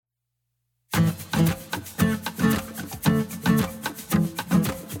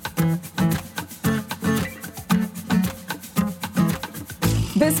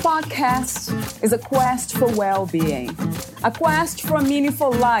podcast is a quest for well-being, a quest for a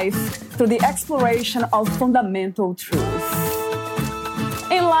meaningful life through the exploration of fundamental truth.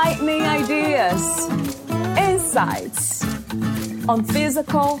 Enlightening ideas, insights on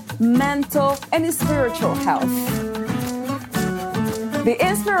physical, mental, and spiritual health. The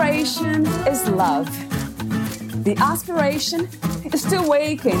inspiration is love. The aspiration is to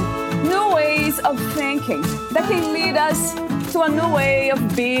awaken new ways of thinking that can lead us to a new way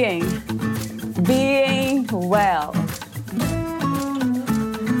of being well.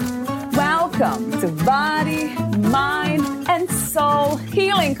 Welcome to Body, Mind, and Soul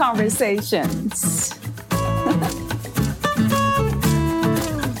Healing Conversations.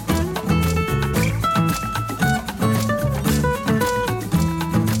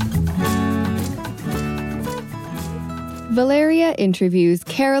 Valeria interviews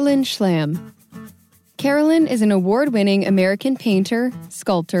Carolyn Schlam. Carolyn is an award-winning American painter,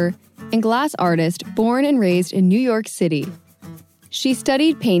 sculptor, and glass artist born and raised in New York City. She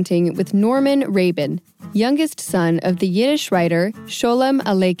studied painting with Norman Rabin, youngest son of the Yiddish writer Sholem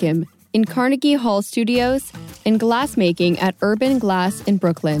Aleichem, in Carnegie Hall Studios, and glassmaking at Urban Glass in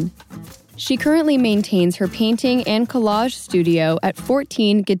Brooklyn. She currently maintains her painting and collage studio at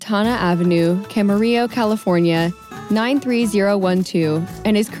 14 Gitana Avenue, Camarillo, California, 93012,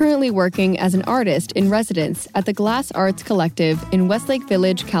 and is currently working as an artist in residence at the Glass Arts Collective in Westlake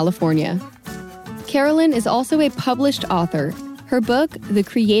Village, California. Carolyn is also a published author. Her book, The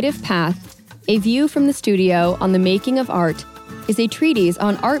Creative Path, A View from the Studio on the Making of Art, is a treatise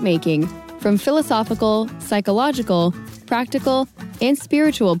on art making from philosophical, psychological, practical, and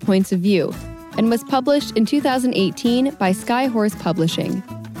spiritual points of view, and was published in 2018 by Skyhorse Publishing.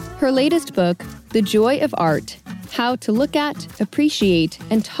 Her latest book, The Joy of Art, How to Look at, Appreciate,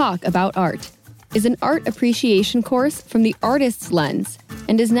 and Talk About Art, is an art appreciation course from the artist's lens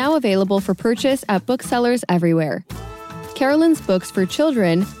and is now available for purchase at booksellers everywhere. Carolyn's books for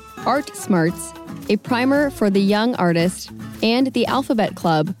children, Art Smarts, A Primer for the Young Artist, and The Alphabet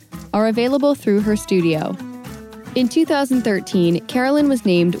Club are available through her studio. In 2013, Carolyn was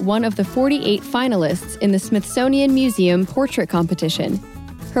named one of the 48 finalists in the Smithsonian Museum Portrait Competition.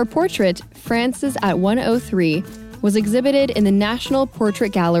 Her portrait, Frances at 103, was exhibited in the National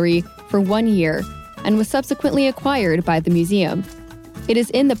Portrait Gallery for 1 year and was subsequently acquired by the museum. It is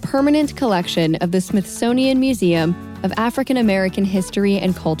in the permanent collection of the Smithsonian Museum of African American History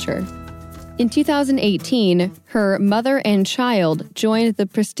and Culture. In 2018, her Mother and Child joined the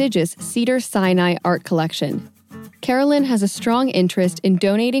prestigious Cedars-Sinai Art Collection. Carolyn has a strong interest in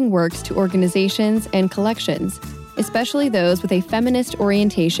donating works to organizations and collections, especially those with a feminist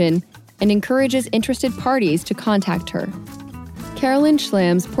orientation, and encourages interested parties to contact her. Carolyn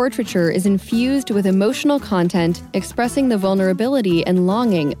Schlam's portraiture is infused with emotional content expressing the vulnerability and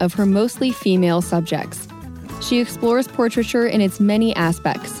longing of her mostly female subjects. She explores portraiture in its many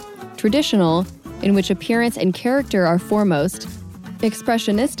aspects: traditional, in which appearance and character are foremost;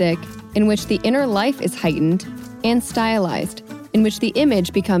 expressionistic, in which the inner life is heightened; and stylized, in which the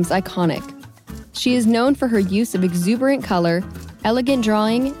image becomes iconic. She is known for her use of exuberant color, elegant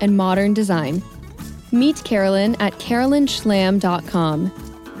drawing, and modern design. Meet Carolyn at carolynschlam.com.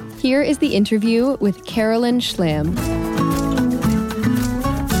 Here is the interview with Carolyn Schlam.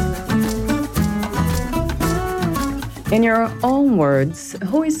 In your own words,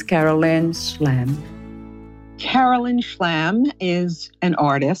 who is Carolyn Schlam? Carolyn Schlam is an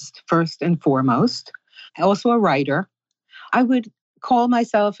artist, first and foremost, also a writer. I would call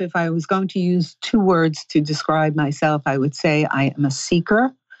myself, if I was going to use two words to describe myself, I would say I am a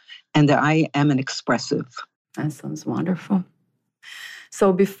seeker and that I am an expressive. That sounds wonderful.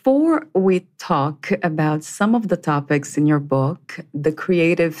 So before we talk about some of the topics in your book, The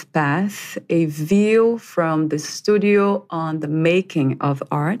Creative Path, A View from the Studio on the Making of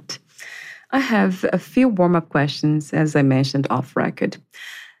Art, I have a few warm-up questions, as I mentioned off record.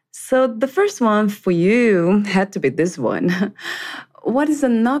 So the first one for you had to be this one. What is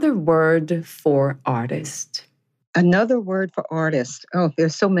another word for artist? Another word for artist. Oh,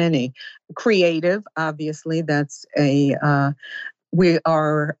 there's so many. Creative, obviously, that's we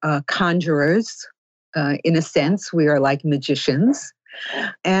are conjurers. In a sense, we are like magicians.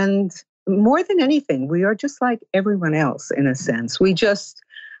 And more than anything, we are just like everyone else, in a sense. We just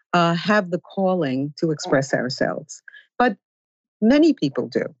have the calling to express ourselves. But many people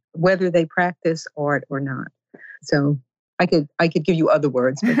do, whether they practice art or not. So I could give you other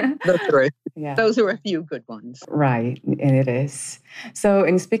words, but those are a few good ones. Right, and it is. So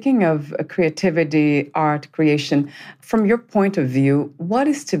in speaking of creativity, art, creation, from your point of view, what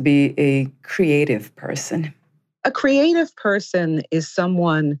is to be a creative person? A creative person is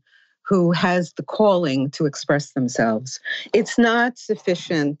someone who has the calling to express themselves. It's not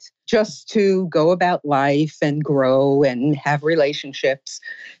sufficient just to go about life and grow and have relationships.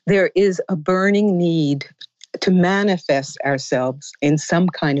 There is a burning need to manifest ourselves in some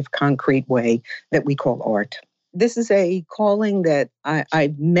kind of concrete way that we call art. This is a calling that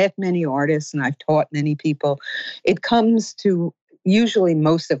I've met many artists and I've taught many people. It comes to usually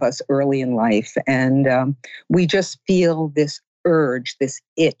most of us early in life, and we just feel this urge, this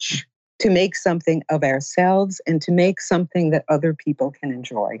itch to make something of ourselves and to make something that other people can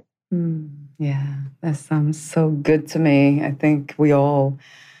enjoy. Yeah, that sounds so good to me. I think we all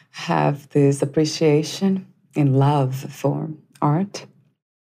have this appreciation and love for art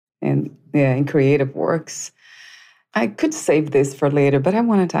and in creative works. I could save this for later, but I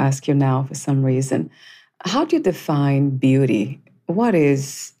wanted to ask you now for some reason. How do you define beauty? What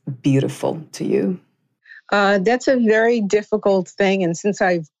is beautiful to you? That's a very difficult thing, and since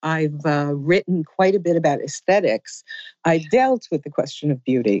I've written quite a bit about aesthetics, I dealt with the question of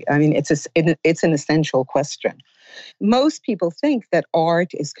beauty. I mean, it's an essential question. Most people think that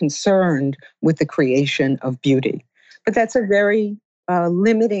art is concerned with the creation of beauty, but that's a very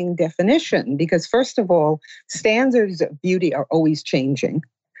limiting definition because, first of all, standards of beauty are always changing,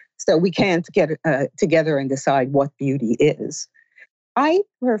 so we can't get together and decide what beauty is. I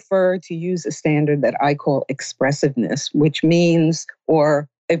prefer to use a standard that I call expressiveness, which means, or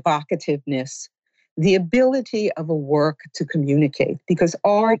evocativeness, the ability of a work to communicate, because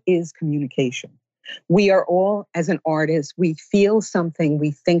art is communication. We are all, as an artist, we feel something,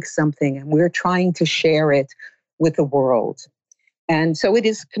 we think something, and we're trying to share it with the world. And so it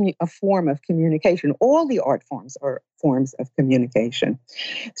is a form of communication. All the art forms are forms of communication.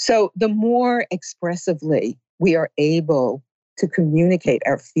 So the more expressively we are able to communicate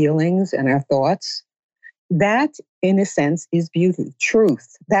our feelings and our thoughts, that, in a sense, is beauty.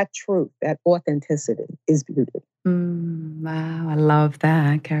 Truth, that authenticity is beauty. Wow, I love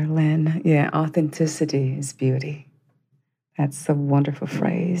that, Carolyn. Yeah, authenticity is beauty. That's a wonderful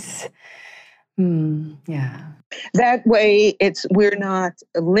phrase. Yeah. That way, we're not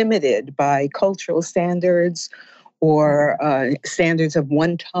limited by cultural standards or standards of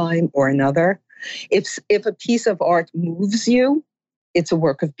one time or another. If a piece of art moves you, it's a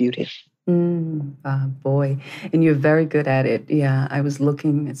work of beauty. Boy, and you're very good at it. Yeah, I was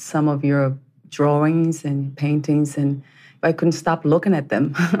looking at some of your drawings and paintings, and I couldn't stop looking at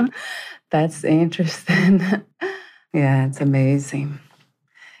them. That's interesting. Yeah, it's amazing.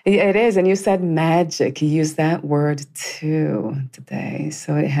 It is, and you said magic. You used that word too today,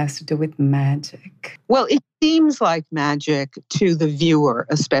 so it has to do with magic. Well, it seems like magic to the viewer,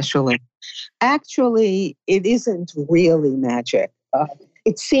 especially. Actually, it isn't really magic.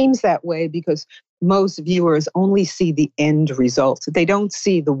 It seems that way because most viewers only see the end result. They don't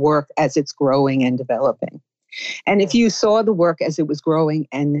see the work as it's growing and developing. And if you saw the work as it was growing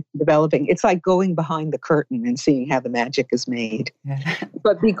and developing, it's like going behind the curtain and seeing how the magic is made. Yeah.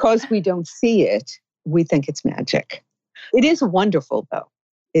 But because we don't see it, we think it's magic. It is wonderful, though.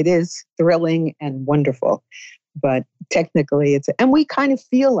 It is thrilling and wonderful. But technically, and we kind of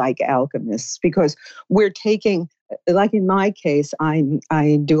feel like alchemists because we're taking, like in my case,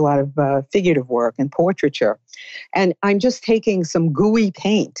 I do a lot of figurative work and portraiture, and I'm just taking some gooey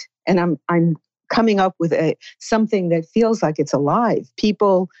paint, and I'm coming up with something that feels like it's alive.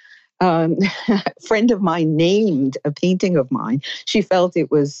 People, a friend of mine named a painting of mine. She felt it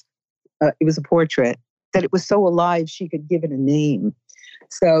was a portrait, that it was so alive she could give it a name.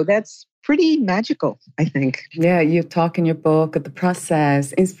 So that's pretty magical, I think. Yeah, you talk in your book of the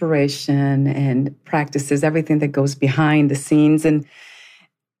process, inspiration, and practices, everything that goes behind the scenes.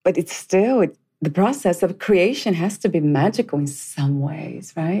 But it's still, the process of creation has to be magical in some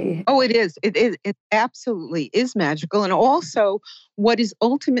ways, right? Oh, it is. It absolutely is magical. And also, what is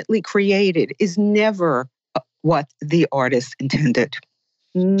ultimately created is never what the artist intended.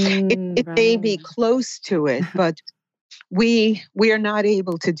 It right. May be close to it, but we are not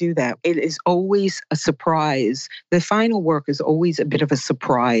able to do that. It is always a surprise. The final work is always a bit of a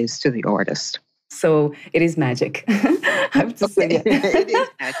surprise to the artist. So it is magic. I have to say it. It is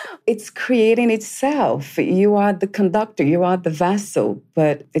magic. It's creating itself. You are the conductor, you are the vessel,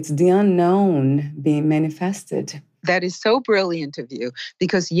 but it's the unknown being manifested. That is so brilliant of you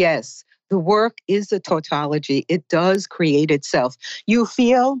because, yes, the work is a tautology. It does create itself. You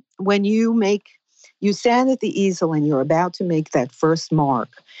feel when you stand at the easel and you're about to make that first mark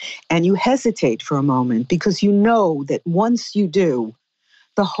and you hesitate for a moment because you know that once you do,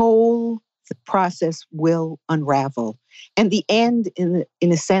 the whole process will unravel. And the end, in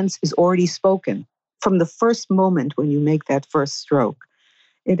a sense, is already spoken. from the first moment when you make that first stroke.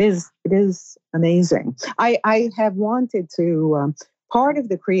 It is amazing. I have wanted to, part of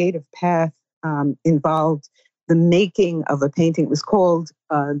the creative path involved the making of a painting. It was called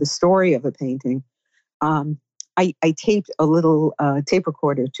The Story of a Painting. I taped a little tape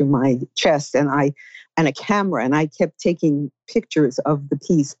recorder to my chest and a camera, and I kept taking pictures of the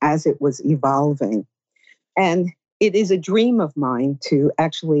piece as it was evolving. And it is a dream of mine to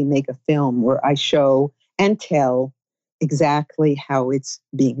actually make a film where I show and tell exactly how it's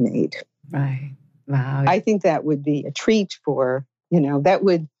being made. Right. Wow. I think that would be a treat for, that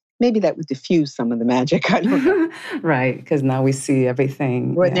would diffuse some of the magic. I don't know. Right, because now we see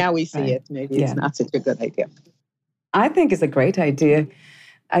everything. Well, now we see it. Maybe it's not such a good idea. I think it's a great idea.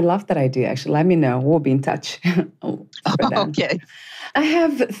 I love that idea, actually. Let me know. We'll be in touch. Okay. I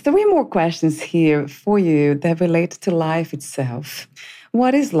have 3 more questions here for you that relate to life itself.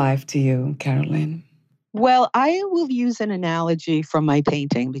 What is life to you, Carolyn? Well, I will use an analogy from my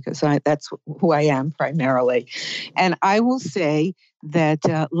painting because that's who I am primarily. And I will say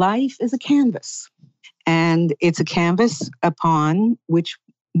that life is a canvas. And it's a canvas upon which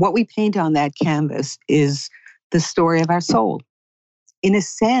what we paint on that canvas is the story of our soul. In a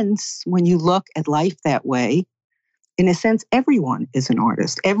sense, when you look at life that way, in a sense, everyone is an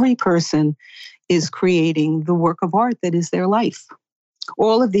artist. Every person is creating the work of art that is their life.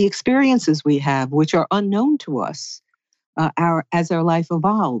 All of the experiences we have, which are unknown to us as our life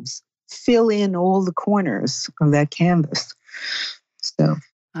evolves, fill in all the corners of that canvas. So,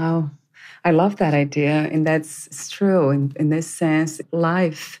 oh, I love that idea. And that's true. In this sense,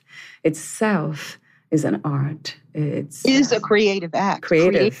 life itself is an art. It is a creative act.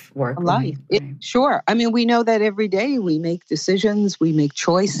 Creative work. Life. Right. Sure. I mean, we know that every day we make decisions, we make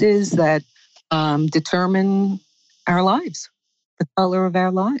choices that determine our lives, the color of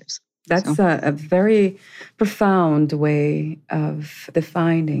our lives. That's a very profound way of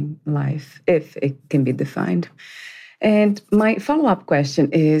defining life, if it can be defined. And my follow-up question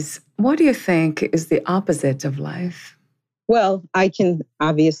is, what do you think is the opposite of life? Well, I can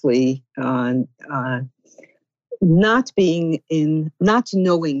obviously not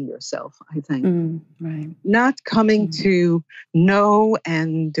knowing yourself, I think. Right. Not coming to know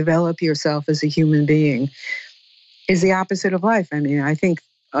and develop yourself as a human being is the opposite of life. I mean, I think,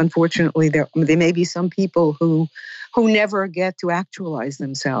 unfortunately, there may be some people who never get to actualize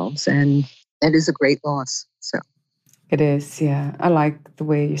themselves, and that is a great loss. So it is, yeah. I like the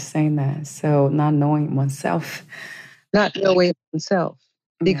way you're saying that. So not knowing oneself. Not knowing oneself,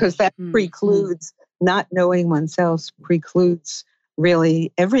 because that precludes, not knowing oneself precludes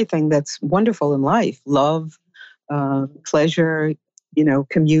really everything that's wonderful in life. Love, pleasure,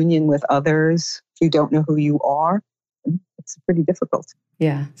 communion with others. If you don't know who you are, it's pretty difficult.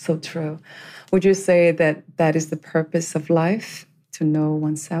 Yeah, so true. Would you say that is the purpose of life, to know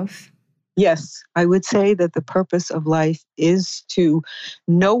oneself? Yes, I would say that the purpose of life is to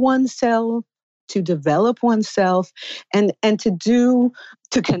know oneself, to develop oneself, and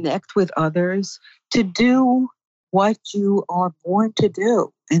to connect with others, to do what you are born to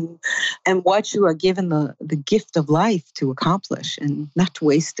do, and what you are given the gift of life to accomplish, and not to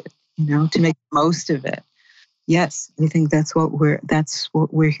waste it, to make the most of it. Yes, I think that's what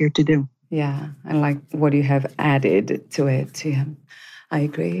we're here to do. Yeah, I like what you have added to it. Yeah, I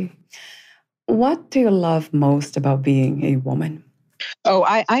agree. What do you love most about being a woman? Oh,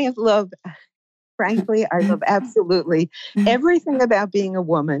 I have loved. Frankly, I love absolutely everything about being a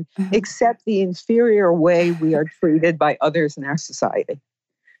woman, except the inferior way we are treated by others in our society.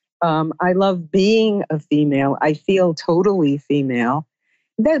 I love being a female. I feel totally female.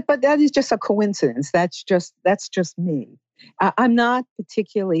 But that is just a coincidence. That's just me. I'm not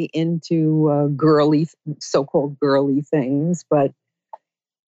particularly into so-called girly things, but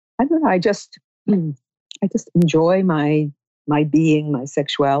I don't know. I just enjoy my being, my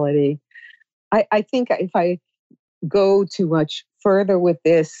sexuality. I think if I go too much further with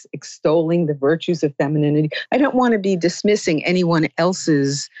this, extolling the virtues of femininity, I don't want to be dismissing anyone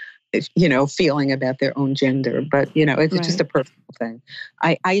else's, feeling about their own gender. But, it's just a personal thing.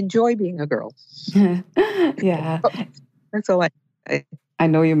 I enjoy being a girl. Yeah. That's all I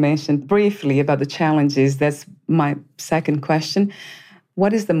know you mentioned briefly about the challenges. That's my second question.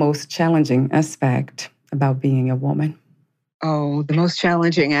 What is the most challenging aspect about being a woman? Oh, the most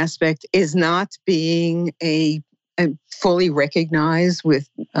challenging aspect is not being fully recognized with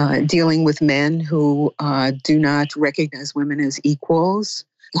dealing with men who do not recognize women as equals.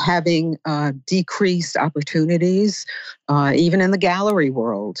 having decreased opportunities, even in the gallery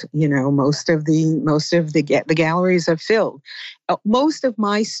world. Most of the galleries are filled. Most of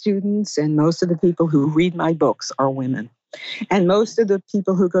my students and most of the people who read my books are women, and most of the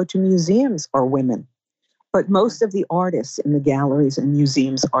people who go to museums are women. But most of the artists in the galleries and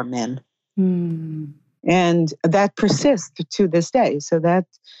museums are men. Mm. And that persists to this day. So that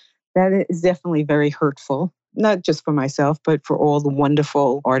is definitely very hurtful, not just for myself, but for all the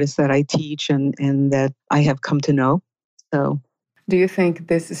wonderful artists that I teach and that I have come to know. So, do you think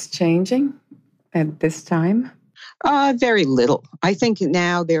this is changing at this time? Very little. I think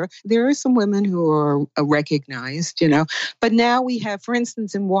now there are some women who are recognized, but now we have, for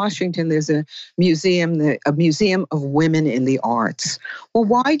instance, in Washington, there's a museum of women in the arts. Well,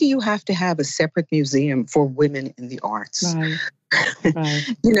 why do you have to have a separate museum for women in the arts? Right. Right.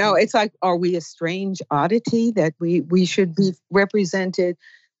 It's like, are we a strange oddity that we should be represented?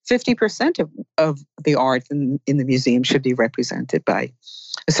 50% of the art in the museum should be represented by,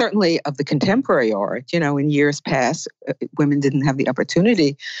 certainly of the contemporary art. In years past, women didn't have the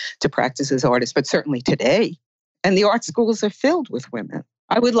opportunity to practice as artists, but certainly today. And the art schools are filled with women.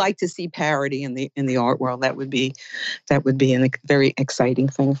 I would like to see parity in the art world. That would be a very exciting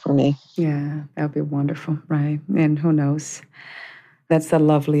thing for me. Yeah, that would be wonderful, right? And who knows? That's a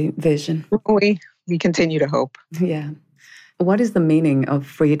lovely vision. We continue to hope. Yeah. What is the meaning of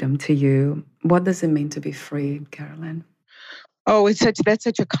freedom to you? What does it mean to be free, Carolyn? Oh, that's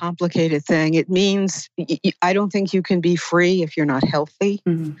such a complicated thing. It means I don't think you can be free if you're not healthy.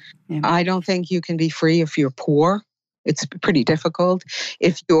 Mm-hmm. Yeah. I don't think you can be free if you're poor. It's pretty difficult.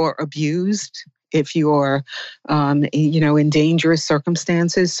 If you're abused, if you're, in dangerous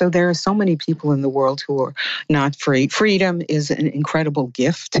circumstances. So there are so many people in the world who are not free. Freedom is an incredible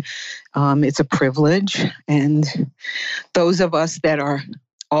gift. It's a privilege. And those of us that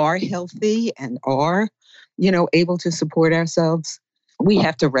are healthy and are, able to support ourselves, we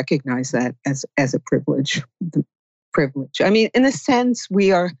have to recognize that as a privilege. Privilege. I mean, in a sense,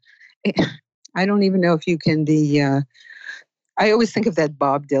 we are, I don't even know if you can be, I always think of that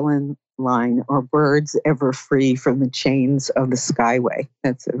Bob Dylan line, "Are birds ever free from the chains of the skyway?"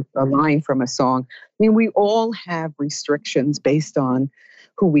 That's a line from a song. I mean, we all have restrictions based on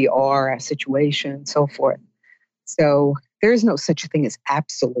who we are, our situation, and so forth. So there is no such thing as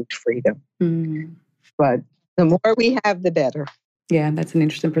absolute freedom. Mm. But the more we have, the better. Yeah, that's an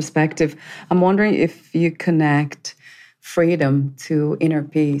interesting perspective. I'm wondering if you connect freedom to inner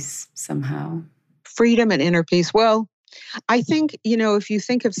peace somehow. Freedom and inner peace. Well, I think, if you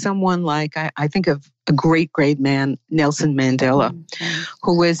think of someone like, I think of a great, great man, Nelson Mandela,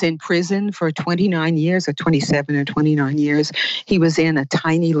 who was in prison for 29 years or 27 or 29 years. He was in a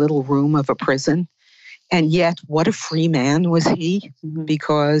tiny little room of a prison. And yet, what a free man was he,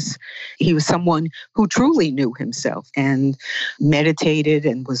 because he was someone who truly knew himself and meditated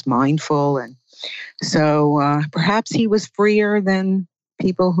and was mindful. And so perhaps he was freer than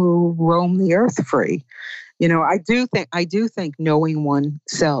people who roam the earth free. I do think knowing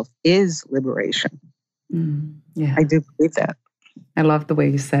oneself is liberation. Yeah, I do believe that. I love the way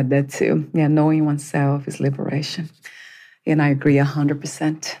you said that too. Yeah, knowing oneself is liberation. And I agree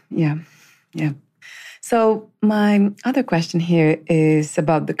 100%. Yeah. So my other question here is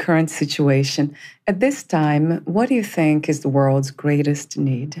about the current situation. At this time, what do you think is the world's greatest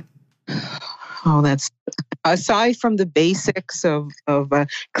need? Oh, that's aside from the basics of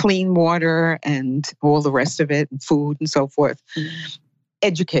clean water and all the rest of it, and food and so forth.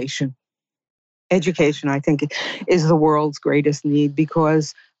 Education. Education, I think, is the world's greatest need,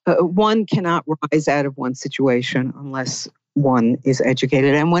 because one cannot rise out of one situation unless one is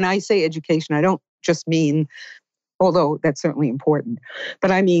educated. And when I say education, I don't just mean, although that's certainly important, but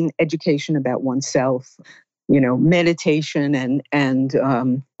I mean education about oneself, meditation and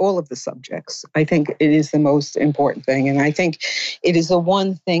all of the subjects. I think it is the most important thing. And I think it is the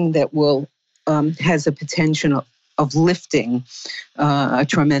one thing that will has a potential of lifting a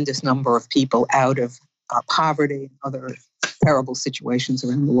tremendous number of people out of poverty and other terrible situations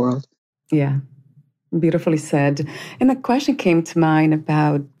around the world. Yeah, beautifully said. And a question came to mind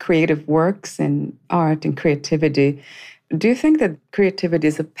about creative works and art and creativity. Do you think that creativity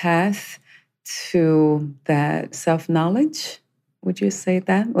is a path to that self-knowledge? Would you say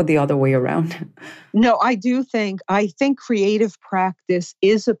that, or the other way around? No, I think creative practice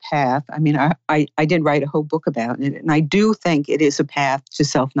is a path. I mean, I did write a whole book about it, and I do think it is a path to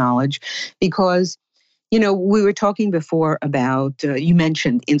self-knowledge, because, we were talking before about, you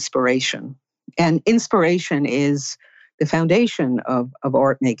mentioned inspiration, and inspiration is the foundation of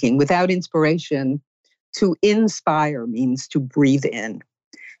art making. Without inspiration, to inspire means to breathe in.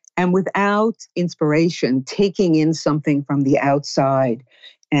 And without inspiration, taking in something from the outside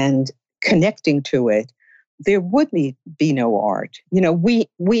and connecting to it, there would be no art.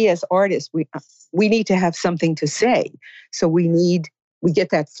 We as artists, we need to have something to say. So we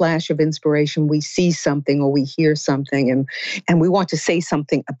get that flash of inspiration. We see something or we hear something and we want to say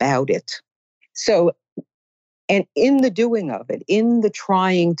something about it. So, and in the doing of it, in the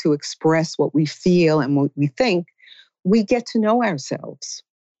trying to express what we feel and what we think, we get to know ourselves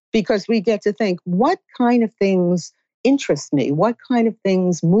because we get to think, what kind of things interest me? What kind of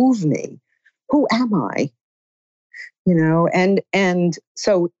things move me? Who am I? And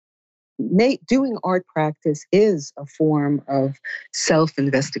so doing art practice is a form of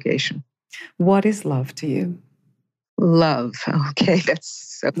self-investigation. What is love to you? Love. Okay,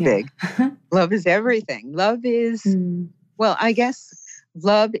 that's so big. Love is everything. Love is, well, I guess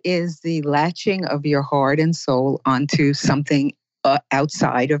love is the latching of your heart and soul onto something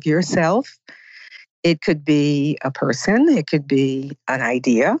outside of yourself. It could be a person. It could be an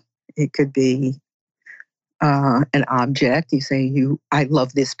idea. It could be an object. You say, I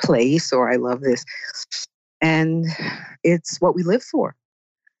love this place or I love this. And it's what we live for.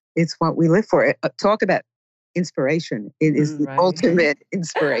 It's what we live for. Talk about inspiration. It is the ultimate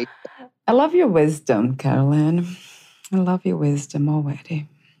inspiration. I love your wisdom, Carolyn. I love your wisdom already.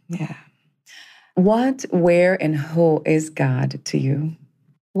 Yeah. What, where, and who is God to you?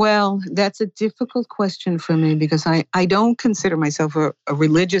 Well, that's a difficult question for me because I don't consider myself a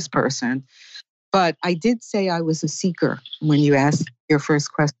religious person, but I did say I was a seeker when you asked your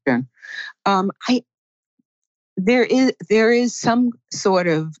first question. There is some sort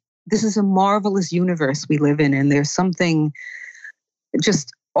of, this is a marvelous universe we live in, and there's something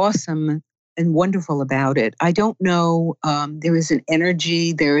just awesome and wonderful about it. I don't know. There is an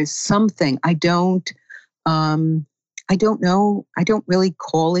energy. There is something. I don't know. I don't really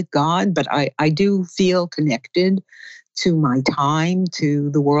call it God, but I do feel connected to my time, to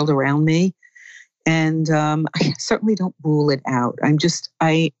the world around me. And I certainly don't rule it out.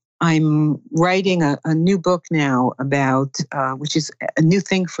 I'm writing a new book now about, which is a new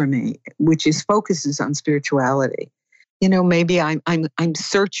thing for me, which focuses on spirituality. Maybe I'm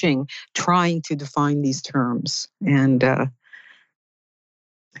searching, trying to define these terms, and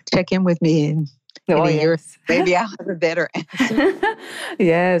check in with me in a year. Maybe I'll have a better answer.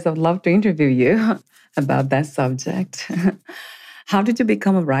 Yes, I'd love to interview you about that subject. How did you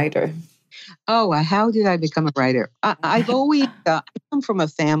become a writer? Oh, how did I become a writer? I've always, I come from a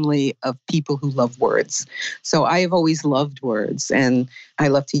family of people who love words. So I have always loved words and I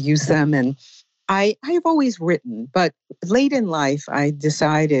love to use them. And I have always written, but late in life, I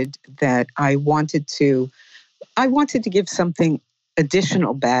decided that I wanted to give something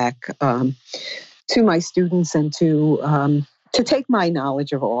additional back to my students and to take my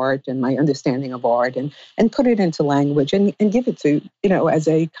knowledge of art and my understanding of art and put it into language and give it to, as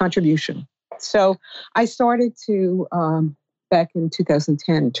a contribution. So I started to, back in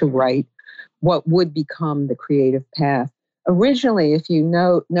 2010, to write what would become the creative path. Originally, if you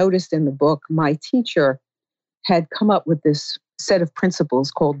noticed in the book, my teacher had come up with this set of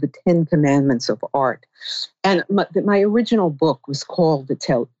principles called the 10 Commandments of Art. And my original book was called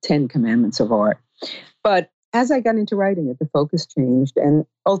the 10 Commandments of Art. But as I got into writing it, the focus changed, and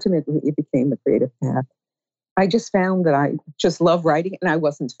ultimately it became the creative path. I just found that I just love writing, and I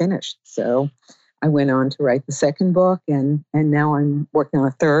wasn't finished. So I went on to write the second book, and now I'm working on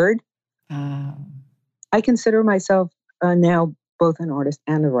a third. I consider myself now both an artist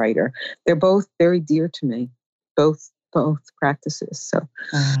and a writer. They're both very dear to me, both practices. So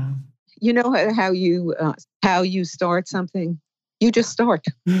you know how you start something? You just start.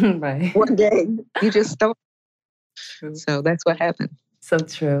 Right. One day, you just start. True. So that's what happened. So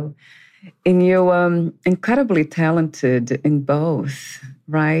true. And you're incredibly talented in both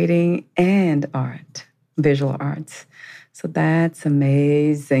writing and art, visual arts. So that's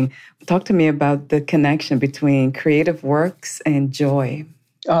amazing. Talk to me about the connection between creative works and joy.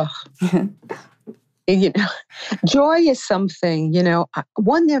 Oh, joy is something,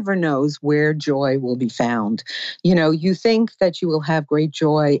 one never knows where joy will be found. You think that you will have great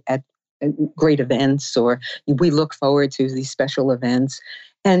joy at great events, or we look forward to these special events.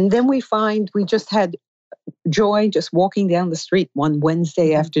 And then we find we just had joy just walking down the street one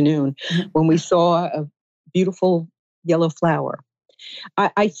Wednesday afternoon when we saw a beautiful yellow flower.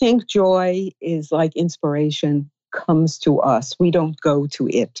 I think joy is like inspiration comes to us. We don't go to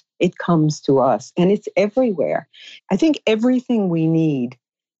it. It comes to us, and it's everywhere. I think everything we need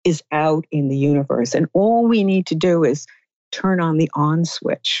is out in the universe, and all we need to do is turn on the on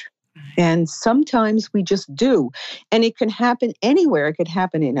switch. And sometimes we just do. And it can happen anywhere. It could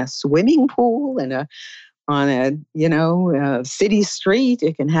happen in a swimming pool, on a city street.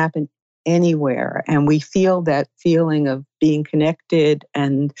 It can happen anywhere. And we feel that feeling of being connected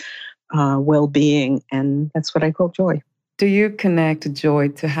and well-being. And that's what I call joy. Do you connect joy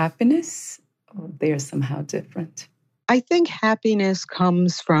to happiness, or they are somehow different? I think happiness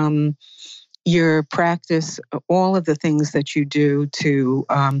comes from your practice, all of the things that you do to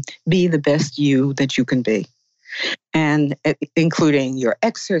be the best you that you can be. And including your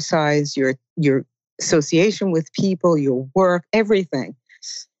exercise, your association with people, your work, everything.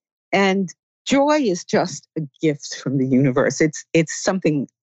 And joy is just a gift from the universe. It's something,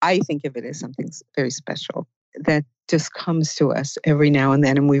 I think of it as something very special that just comes to us every now and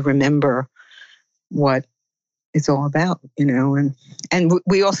then, and we remember what it's all about, and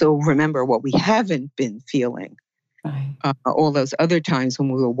we also remember what we haven't been feeling. Right. All those other times when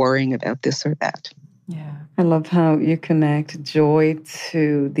we were worrying about this or that. Yeah. I love how you connect joy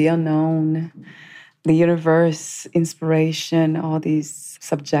to the unknown, the universe, inspiration, all these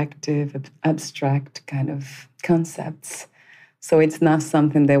subjective, abstract kind of concepts. So it's not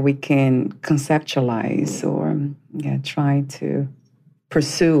something that we can conceptualize or try to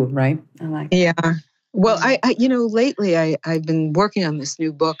pursue, right? I like that. Yeah. Well, I lately I've been working on this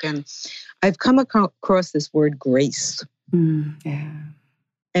new book, and I've come across this word grace. Yeah.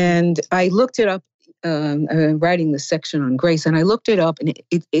 And I looked it up, writing the section on grace, and I looked it up, and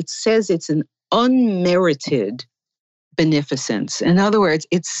it says it's an unmerited beneficence. In other words,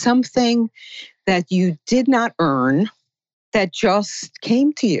 it's something that you did not earn, that just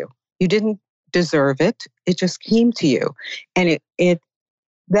came to you. You didn't deserve it. It just came to you. And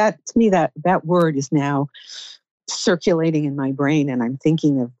that to me, that word is now circulating in my brain, and I'm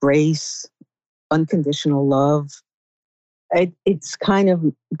thinking of grace, unconditional love. It's kind of,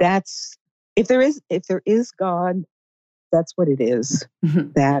 that's, if there is God, that's what it is.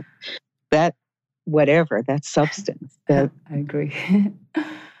 that whatever, that substance. I agree.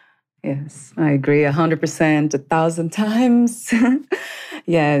 Yes, I agree 100%, 1,000 times.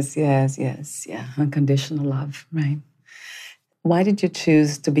 Yes. Yeah, unconditional love, right? Why did you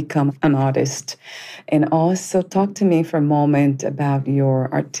choose to become an artist? And also talk to me for a moment about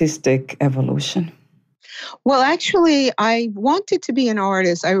your artistic evolution. Well, actually, I wanted to be an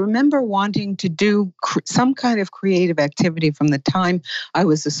artist. I remember wanting to do some kind of creative activity from the time I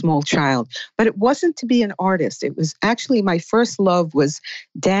was a small child. But it wasn't to be an artist. It was actually, my first love was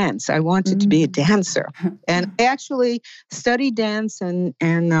dance. I wanted to be a dancer. And I actually studied dance, and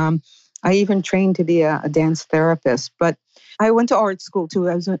I even trained to be a dance therapist. But I went to art school too.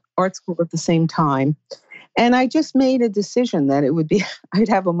 I was in art school at the same time. And I just made a decision that I'd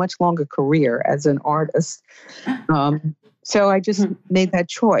have a much longer career as an artist. So I just made that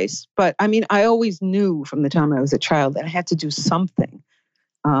choice. But I mean, I always knew from the time I was a child that I had to do something.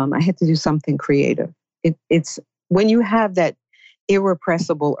 I had to do something creative. It's when you have that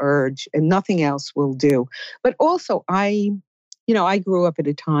irrepressible urge and nothing else will do. But also I grew up at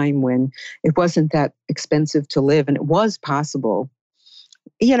a time when it wasn't that expensive to live, and it was possible.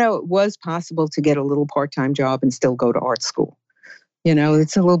 It was possible to get a little part-time job and still go to art school.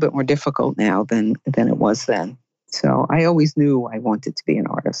 It's a little bit more difficult now than it was then. So I always knew I wanted to be an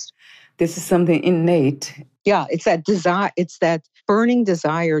artist. This is something innate. Yeah, it's that desire. It's that burning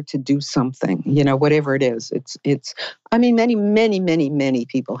desire to do something, whatever it is. It's, I mean, many, many, many, many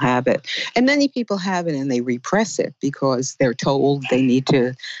people have it. And many people have it and they repress it because they're told they need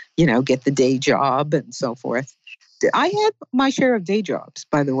to, get the day job and so forth. I had my share of day jobs,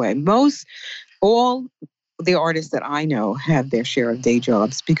 by the way. All the artists that I know have their share of day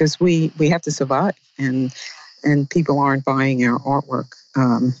jobs because we have to survive, and people aren't buying our artwork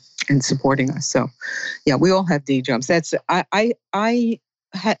and supporting us. So, yeah, we all have day jobs. There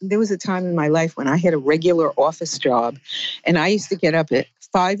was a time in my life when I had a regular office job, and I used to get up at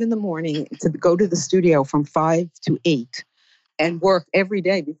 5 a.m. to go to the studio from 5 to 8 and work every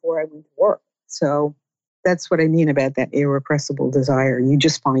day before I went to work. So that's what I mean about that irrepressible desire. You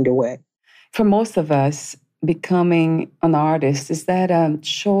just find a way. For most of us, becoming an artist, is that a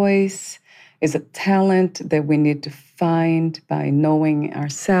choice? Is a talent that we need to find by knowing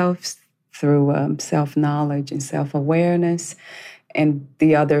ourselves through self-knowledge and self-awareness? And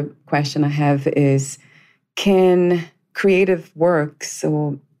the other question I have is, can creative works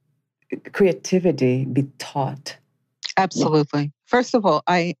or creativity be taught? Absolutely. First of all,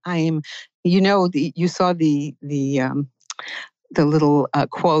 I am, you saw the little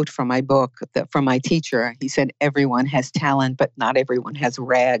quote from my book, from my teacher. He said, everyone has talent, but not everyone has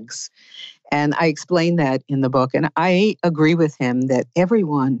rags. And I explain that in the book. And I agree with him that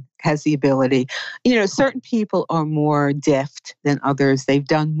everyone has the ability. Certain people are more deft than others. They've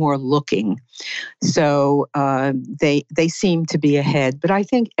done more looking. So they seem to be ahead. But I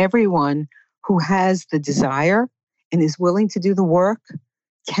think everyone who has the desire and is willing to do the work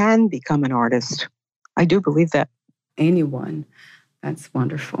can become an artist. I do believe that. Anyone. That's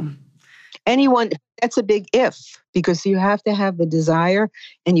wonderful. Anyone, that's a big if, because you have to have the desire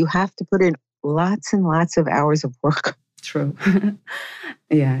and you have to put in lots and lots of hours of work. True.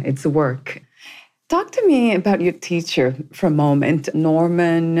 Yeah, it's work. Talk to me about your teacher for a moment,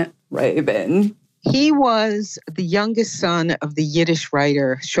 Norman Rabin. He was the youngest son of the Yiddish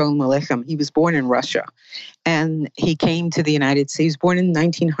writer Sholem Aleichem. He was born in Russia, and he came to the United States. He was born in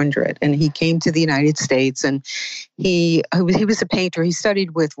 1900, and he came to the United States, and he was a painter. He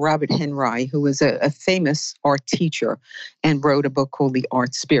studied with Robert Henry, who was a famous art teacher, and wrote a book called The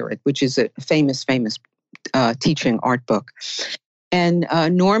Art Spirit, which is a famous teaching art book. And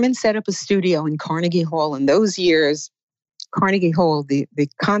Norman set up a studio in Carnegie Hall. In those years, Carnegie Hall, the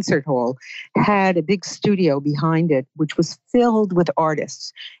concert hall, had a big studio behind it, which was filled with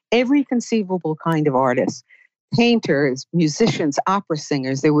artists, every conceivable kind of artist, painters, musicians, opera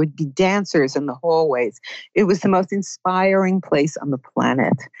singers. There would be dancers in the hallways. It was the most inspiring place on the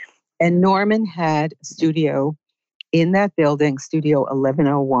planet. And Norman had a studio in that building, Studio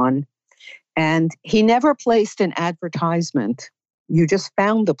 1101, and he never placed an advertisement. You just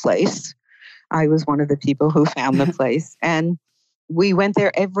found the place. I was one of the people who found the place. And we went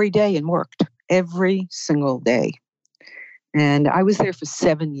there every day and worked every single day. And I was there for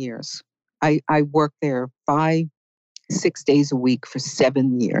 7 years. I worked there 5-6 days a week for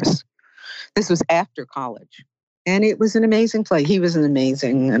 7 years. This was after college. And it was an amazing place. He was an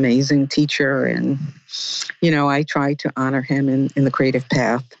amazing, amazing teacher. And, I try to honor him in the creative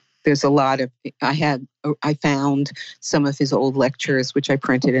path. There's a lot of, I found some of his old lectures, which I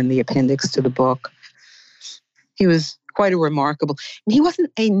printed in the appendix to the book. He was quite a remarkable, and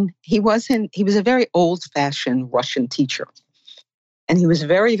he was a very old-fashioned Russian teacher. And he was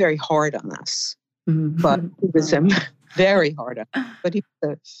very, very hard on us. Mm-hmm. But he was very hard on us. But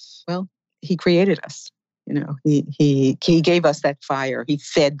he created us. He gave us that fire. He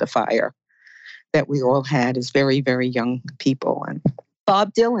fed the fire that we all had as very, very young people. And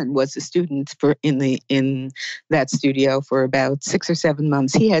Bob Dylan was a student in that studio for about 6 or 7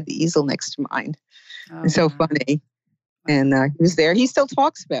 months. He had the easel next to mine. Oh, it's so funny. And he was there. He still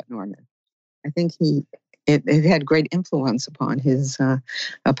talks about Norman. I think it had great influence upon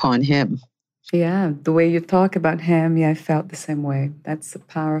him. Yeah, the way you talk about him, I felt the same way. That's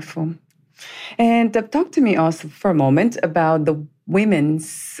powerful. And talk to me also for a moment about the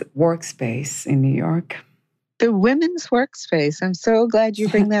women's workspace in New York. The women's workspace. I'm so glad you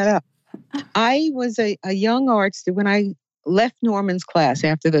bring that up. I was a young art student when I left Norman's class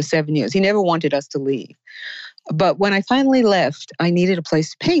after the 7 years. He never wanted us to leave. But when I finally left, I needed a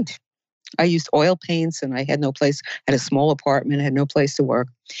place to paint. I used oil paints and I had no place, had a small apartment, had no place to work.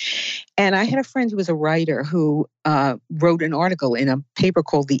 And I had a friend who was a writer who wrote an article in a paper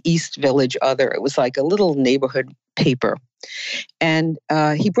called the East Village Other. It was like a little neighborhood paper. And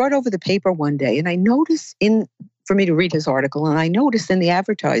he brought over the paper one day, and I noticed for me to read his article, and I noticed in the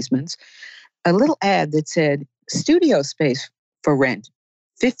advertisements a little ad that said, studio space for rent,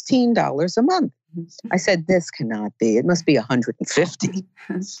 $15 a month. I said, this cannot be. It must be $150.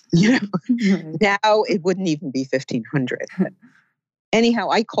 Now it wouldn't even be $1,500. Anyhow,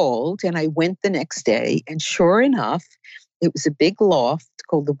 I called and I went the next day, and sure enough, it was a big loft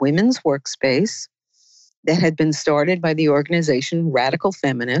called the Women's Workspace that had been started by the organization Radical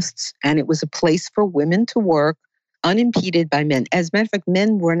Feminists, and it was a place for women to work unimpeded by men. As a matter of fact,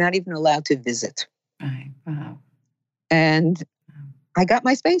 men were not even allowed to visit. Right. Wow. And I got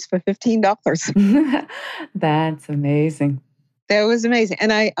my space for $15. That's amazing. That was amazing.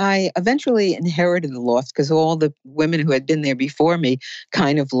 And I eventually inherited the loft because all the women who had been there before me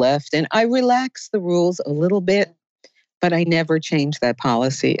kind of left. And I relaxed the rules a little bit, but I never changed that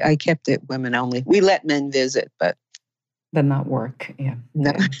policy. I kept it women only. We let men visit, but not work. Yeah.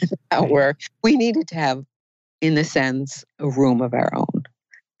 No, not work. We needed to have, in a sense, a room of our own.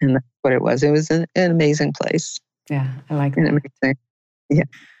 And that's what it was. It was an amazing place. Yeah, I like that. Amazing. Yeah.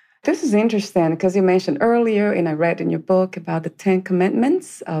 This is interesting because you mentioned earlier, and I read in your book about the 10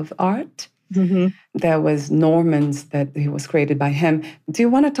 Commandments of art. Mm-hmm. That was Norman's, that he was created by him. Do you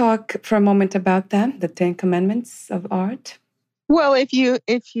want to talk for a moment about that, the 10 Commandments of art? Well, if you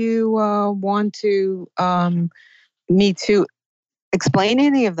want to me to explain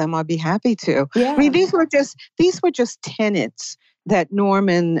any of them, I'd be happy to. Yeah. I mean, these were just tenets that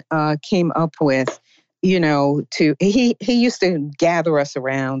Norman came up with. He used to gather us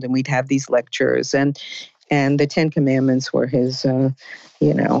around, and we'd have these lectures, and the Ten Commandments were his.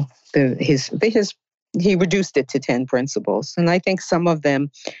 He reduced it to 10 principles, and I think some of them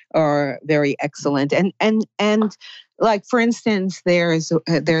are very excellent. And like, for instance, there's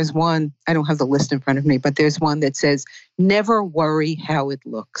one, I don't have the list in front of me, but there's one that says, never worry how it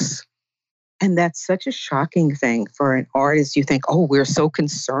looks. And that's such a shocking thing for an artist. You think, oh, we're so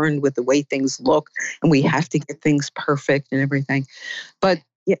concerned with the way things look and we have to get things perfect and everything. But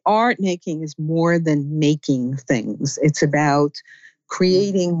art making is more than making things. It's about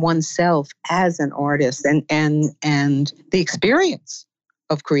creating oneself as an artist and the experience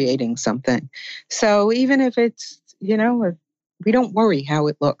of creating something. So even if it's, we don't worry how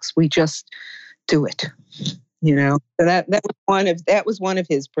it looks. We just do it. So that was one of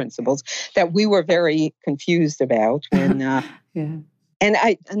his principles that we were very confused about when. Yeah. And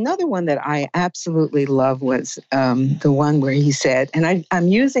another one that I absolutely love was the one where he said, and I'm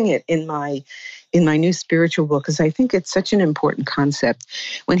using it in my new spiritual book because I think it's such an important concept.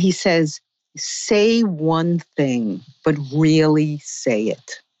 When he says, "Say one thing, but really say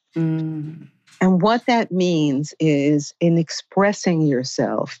it." Mm. And what that means is, in expressing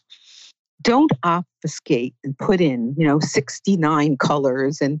yourself, don't obfuscate and put in, 69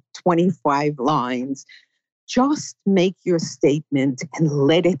 colors and 25 lines. Just make your statement and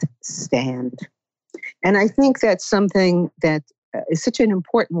let it stand. And I think that's something that is such an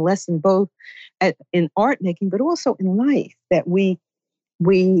important lesson, both in art making, but also in life, that we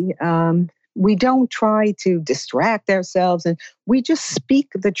don't try to distract ourselves, and we just speak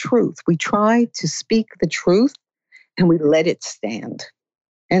the truth. We try to speak the truth and we let it stand.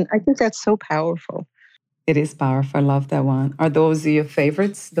 And I think that's so powerful. It is powerful. I love that one. Are those your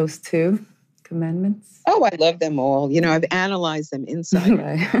favorites, those 2 commandments? Oh, I love them all. I've analyzed them inside.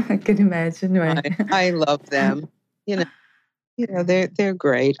 Right. I can imagine. Right. I love them. They're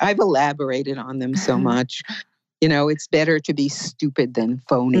great. I've elaborated on them so much. It's better to be stupid than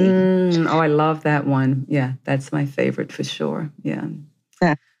phony. Oh, I love that one. Yeah, that's my favorite for sure. Yeah.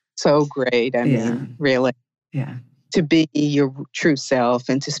 That's so great. I mean, really. Yeah. To be your true self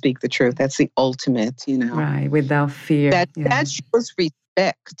and to speak the truth. That's the ultimate, Right, without fear. That shows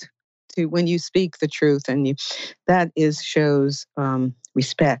respect to when you speak the truth, and shows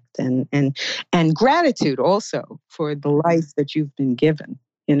respect and gratitude also for the life that you've been given.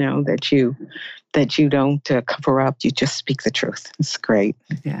 That you don't cover up. You just speak the truth. It's great.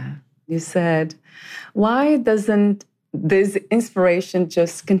 Yeah. You said, why doesn't this inspiration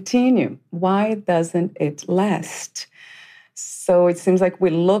just continue? Why doesn't it last? So it seems like we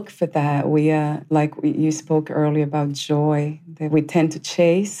look for that. You spoke earlier about joy, that we tend to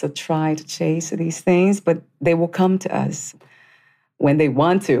chase or try to chase these things, but they will come to us when they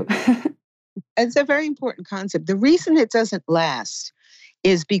want to. It's a very important concept. The reason it doesn't last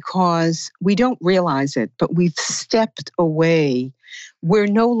is because we don't realize it, but we've stepped away. We're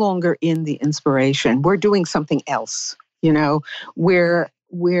no longer in the inspiration. We're doing something else. We're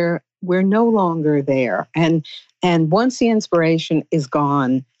no longer there. And once the inspiration is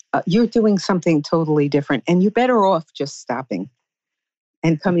gone, you're doing something totally different. And you're better off just stopping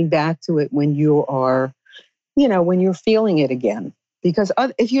and coming back to it when you are, when you're feeling it again. Because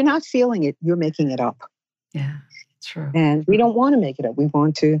if you're not feeling it, you're making it up. Yeah, true. And we don't want to make it up. We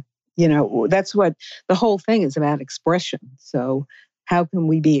want to, that's what the whole thing is about, expression. So how can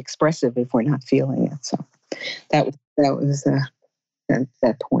we be expressive if we're not feeling it? So that was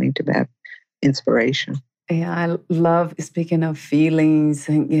that point about inspiration. Yeah, I love, speaking of feelings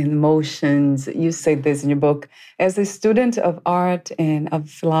and emotions, you say this in your book. As a student of art and of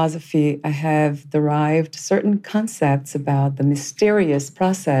philosophy, I have derived certain concepts about the mysterious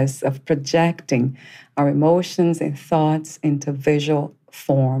process of projecting our emotions and thoughts into visual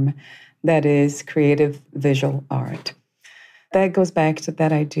form, that is, creative visual art. That goes back to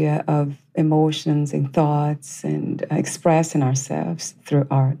that idea of emotions and thoughts and expressing ourselves through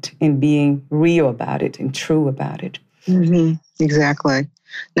art and being real about it and true about it. Mm-hmm. Exactly.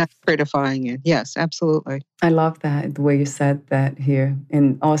 Not critifying it. Yes, absolutely. I love that, the way you said that here.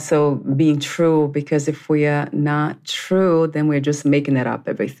 And also being true, because if we are not true, then we're just making it up,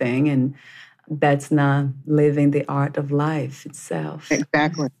 everything. And that's not living the art of life itself.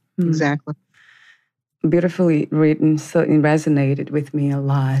 Exactly. Mm-hmm. Exactly. Beautifully written, so it resonated with me a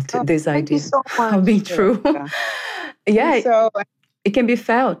lot. This idea so of being true. Yeah, it can be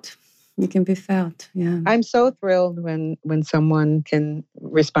felt. You can be felt. Yeah. I'm so thrilled when someone can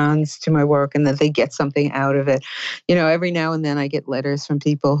responds to my work and that they get something out of it. Every now and then I get letters from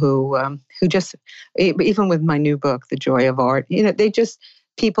people who just, even with my new book, The Joy of Art,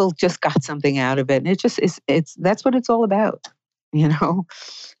 people just got something out of it. And it just it's that's what it's all about.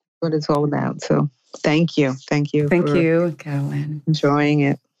 What it's all about. So thank you. Thank you, Carolyn. Enjoying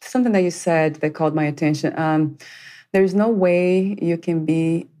it. Something that you said that caught my attention. There's no way you can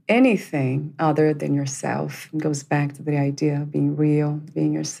be anything other than yourself. It goes back to the idea of being real,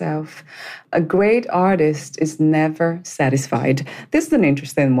 being yourself. A great artist is never satisfied. This is an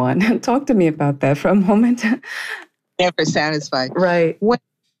interesting one. Talk to me about that for a moment. Never satisfied. Right.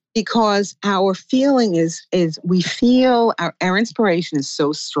 Because our feeling is we feel our inspiration is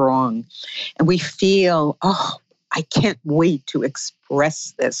so strong, and we feel, I can't wait to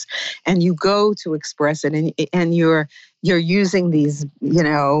express this. And you go to express it, and you're using these,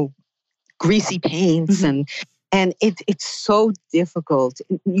 greasy paints, mm-hmm. and it's so difficult.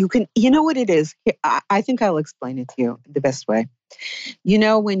 You know what it is? I think I'll explain it to you the best way.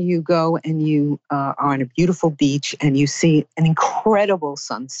 When you go and you are on a beautiful beach and you see an incredible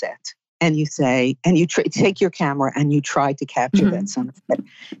sunset, and you say, and you take your camera and you try to capture mm-hmm. that sunset.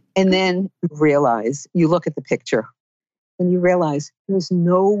 And then you look at the picture and you realize there's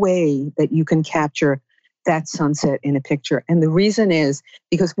no way that you can capture that sunset in a picture. And the reason is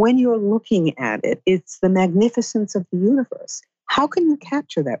because when you're looking at it, it's the magnificence of the universe. How can you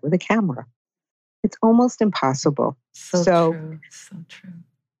capture that with a camera? It's almost impossible. So true. So true.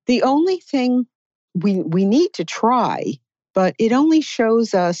 The only thing we need to try, but it only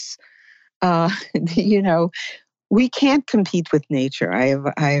shows us, we can't compete with nature.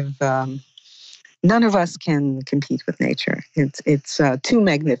 None of us can compete with nature. It's too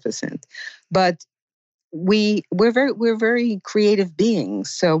magnificent. But we're very creative beings,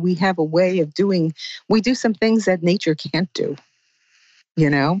 so we have a way of we do some things that nature can't do.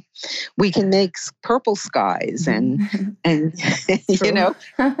 We can make purple skies and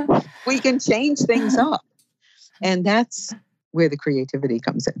we can change things up. And that's where the creativity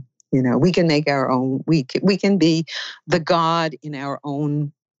comes in. We can make our own, we can be the God in our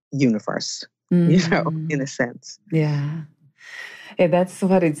own universe, in a sense. Yeah. That's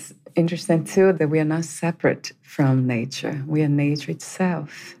what it's interesting too, that we are not separate from nature. We are nature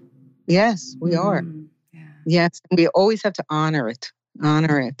itself. Yes, we are. Yeah. Yes. And we always have to honor it.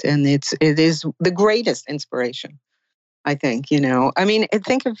 And it is the greatest inspiration, I think. I mean,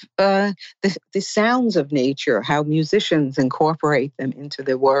 think of the sounds of nature, how musicians incorporate them into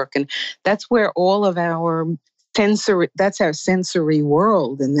their work, and that's where all of our that's our sensory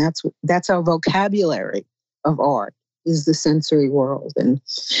world, and that's our vocabulary of art is the sensory world, and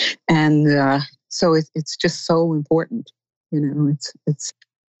so it's just so important. It's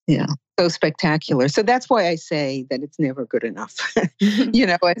so spectacular. So that's why I say that it's never good enough.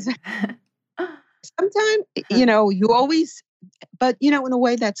 Sometimes, you always, but, in a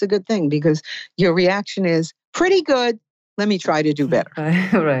way that's a good thing, because your reaction is pretty good. Let me try to do better.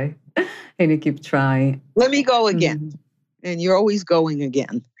 Right. And you keep trying. Let me go again. Mm-hmm. And you're always going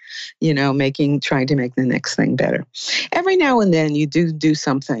again, trying to make the next thing better. Every now and then you do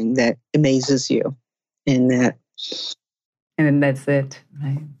something that amazes you, and then that's it,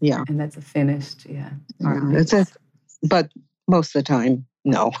 right? Yeah. And that's a finished, that's it. But most of the time,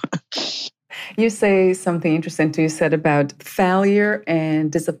 no. You say something interesting too. You said about failure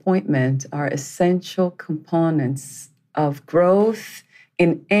and disappointment are essential components of growth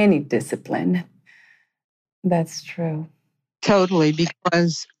in any discipline. That's true. Totally,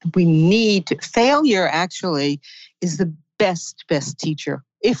 because failure actually is the best teacher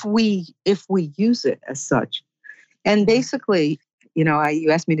if we use it as such. And basically, you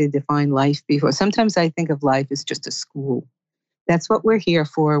asked me to define life before. Sometimes I think of life as just a school. That's what we're here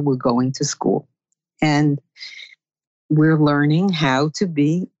for. We're going to school. And we're learning how to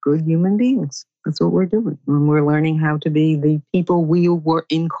be good human beings. That's what we're doing. And we're learning how to be the people we were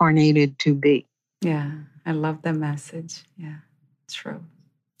incarnated to be. Yeah, I love that message. Yeah, true.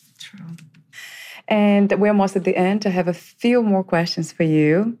 And we're almost at the end. I have a few more questions for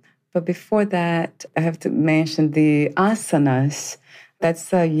you. But before that, I have to mention the asanas.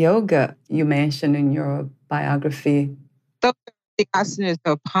 That's yoga you mentioned in your biography. The asanas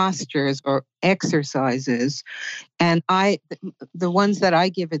are postures or exercises. And the ones that I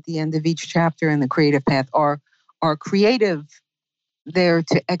give at the end of each chapter in the Creative Path are creative. They're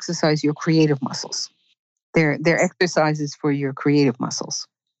to exercise your creative muscles. They're exercises for your creative muscles.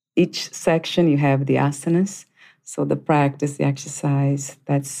 Each section you have the asanas. So the practice, the exercise,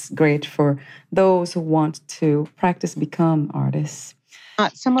 that's great for those who want to practice, become artists.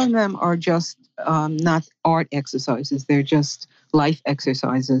 Some of them are just not art exercises. They're just life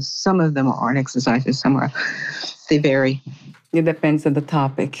exercises. Some of them are art exercises. They vary. It depends on the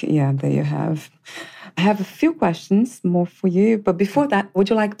topic, that you have. I have a few questions more for you, but before that, would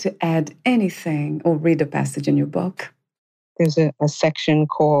you like to add anything or read a passage in your book? There's a section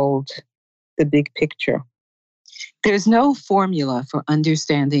called The Big Picture. There's no formula for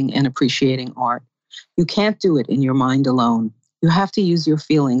understanding and appreciating art. You can't do it in your mind alone. You have to use your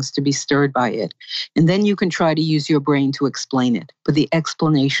feelings to be stirred by it, and then you can try to use your brain to explain it, but the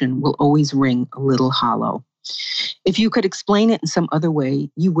explanation will always ring a little hollow. If you could explain it in some other way,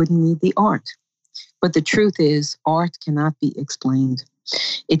 you wouldn't need the art. But the truth is, art cannot be explained.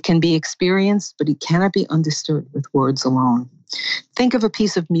 It can be experienced, but it cannot be understood with words alone. Think of a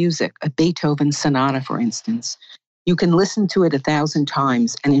piece of music, a Beethoven sonata, for instance. You can listen to it 1,000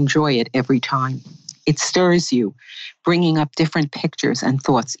 times and enjoy it every time. It stirs you, bringing up different pictures and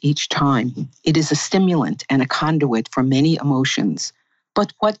thoughts each time. It is a stimulant and a conduit for many emotions.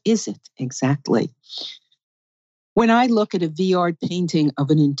 But what is it exactly? When I look at a VR painting of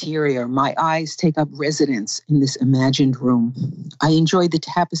an interior, my eyes take up residence in this imagined room. I enjoy the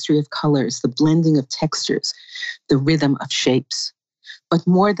tapestry of colors, the blending of textures, the rhythm of shapes. But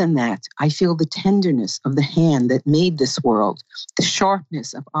more than that, I feel the tenderness of the hand that made this world, the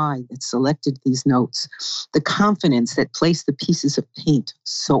sharpness of eye that selected these notes, the confidence that placed the pieces of paint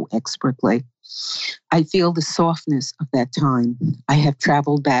so expertly. I feel the softness of that time. I have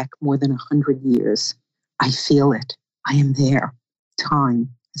traveled back more than 100 years. I feel it. I am there. Time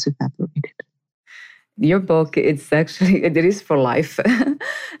has evaporated. Your book, it is for life.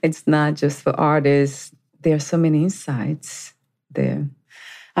 It's not just for artists. There are so many insights there.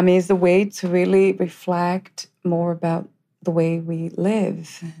 I mean, it's a way to really reflect more about the way we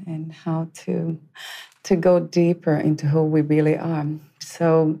live and how to go deeper into who we really are.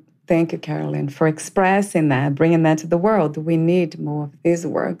 So thank you, Carolyn, for expressing that, bringing that to the world. We need more of these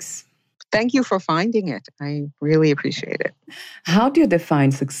works. Thank you for finding it. I really appreciate it. How do you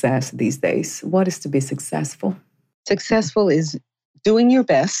define success these days? What is to be successful? Successful is doing your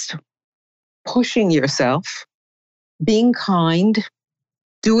best, pushing yourself, being kind,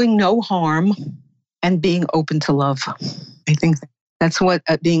 doing no harm, and being open to love. I think that's what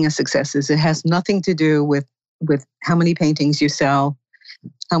being a success is. It has nothing to do with how many paintings you sell,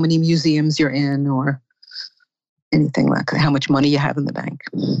 how many museums you're in, or anything like that, how much money you have in the bank.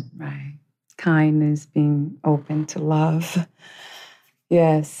 Right. Kindness, being open to love.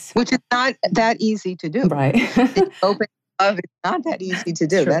 Yes. Which is not that easy to do. Right. Open to love is not that easy to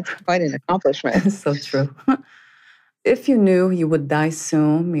do. True. That's quite an accomplishment. So true. If you knew you would die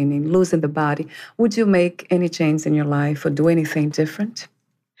soon, meaning losing the body, would you make any change in your life or do anything different?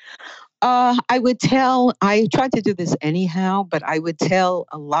 I tried to do this anyhow, but I would tell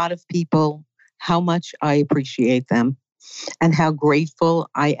a lot of people how much I appreciate them and how grateful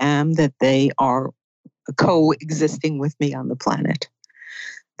I am that they are coexisting with me on the planet.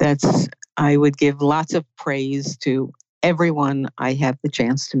 I would give lots of praise to everyone I have the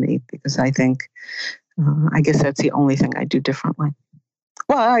chance to meet, because I think, I guess that's the only thing I do differently.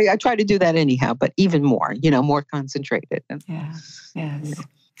 Well, I try to do that anyhow, but even more, more concentrated. Yeah, yes.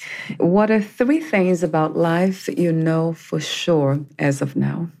 What are 3 things about life you know for sure as of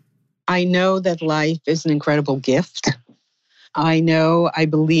now? I know that life is an incredible gift. I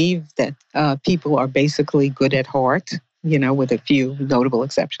believe that people are basically good at heart, with a few notable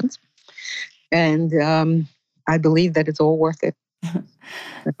exceptions. And I believe that it's all worth it.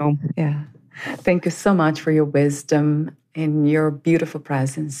 So. Yeah. Thank you so much for your wisdom and your beautiful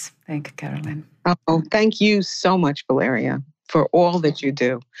presence. Thank you, Carolyn. Oh, thank you so much, Valeria, for all that you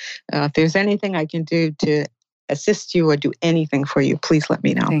do. If there's anything I can do to assist you or do anything for you, please let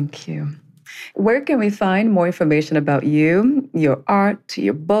me know. Thank you. Where can we find more information about you, your art,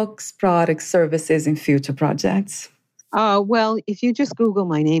 your books, products, services, and future projects? Well, if you just Google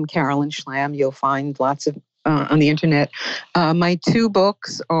my name, Carolyn Schlam, you'll find lots of on the internet. My 2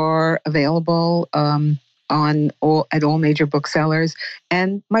 books are available at all major booksellers,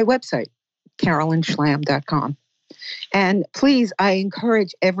 and my website, carolynschlam.com. And please, I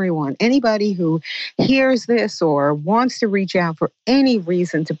encourage everyone, anybody who hears this or wants to reach out for any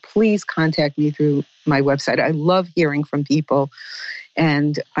reason, to please contact me through my website. I love hearing from people,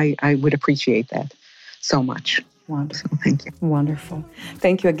 and I would appreciate that so much. Wonderful. So, thank you. Wonderful.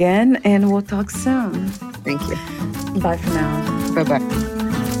 Thank you again, and we'll talk soon. Thank you. Bye for now. Bye-bye.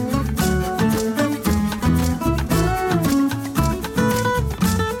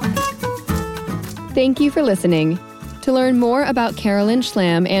 Thank you for listening. To learn more about Carolyn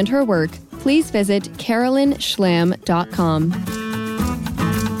Schlam and her work, please visit carolynschlam.com.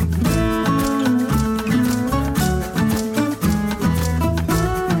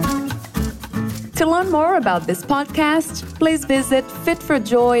 learn more about this podcast, please visit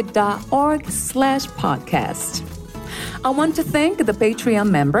fitforjoy.org/podcast. I want to thank the Patreon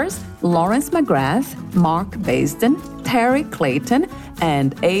members, Lawrence McGrath, Mark Basden, Terry Clayton,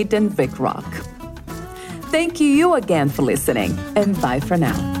 and Aidan Vickrock. Thank you again for listening, and bye for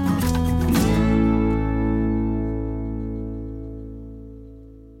now.